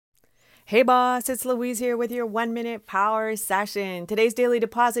Hey boss, it's Louise here with your 1 minute power session. Today's daily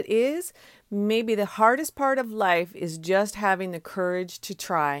deposit is maybe the hardest part of life is just having the courage to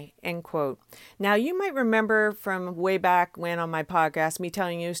try, end quote. Now, you might remember from way back when on my podcast, me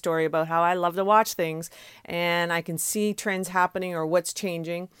telling you a story about how I love to watch things and I can see trends happening or what's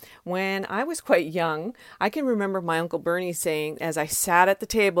changing. When I was quite young, I can remember my Uncle Bernie saying, as I sat at the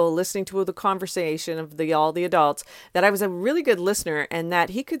table listening to the conversation of all the adults, that I was a really good listener and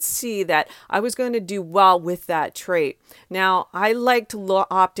that he could see that I was going to do well with that trait. Now, I like to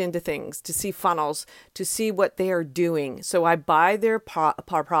opt into things, to see funnels, to see what they are doing. So I buy their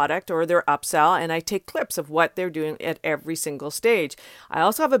product or their upsell and I take clips of what they're doing at every single stage. I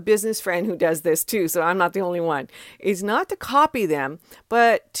also have a business friend who does this too, so I'm not the only one. It's not to copy them,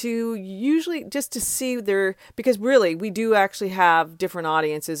 but to usually just to see because really we do actually have different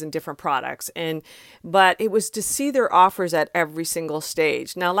audiences and different products. But it was to see their offers at every single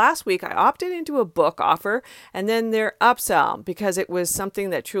stage. Now, last week I opted into a book offer and then their upsell because it was something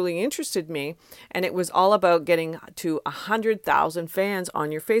that truly interested me, and it was all about getting to 100,000 fans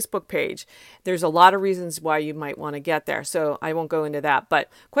on your Facebook page. There's a lot of reasons why you might want to get there, so I won't go into that, but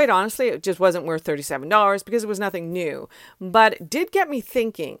quite honestly it just wasn't worth $37 because it was nothing new. But it did get me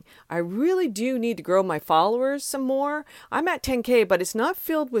thinking, I really do need to grow my followers some more. I'm at 10K, but it's not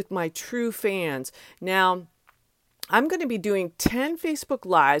filled with my true fans. Now, I'm going to be doing 10 Facebook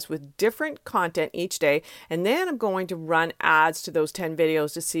Lives with different content each day, and then I'm going to run ads to those 10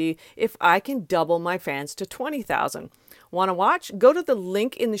 videos to see if I can double my fans to 20,000. Want to watch? Go to the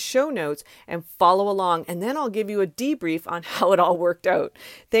link in the show notes and follow along, and then I'll give you a debrief on how it all worked out.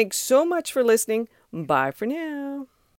 Thanks so much for listening. Bye for now.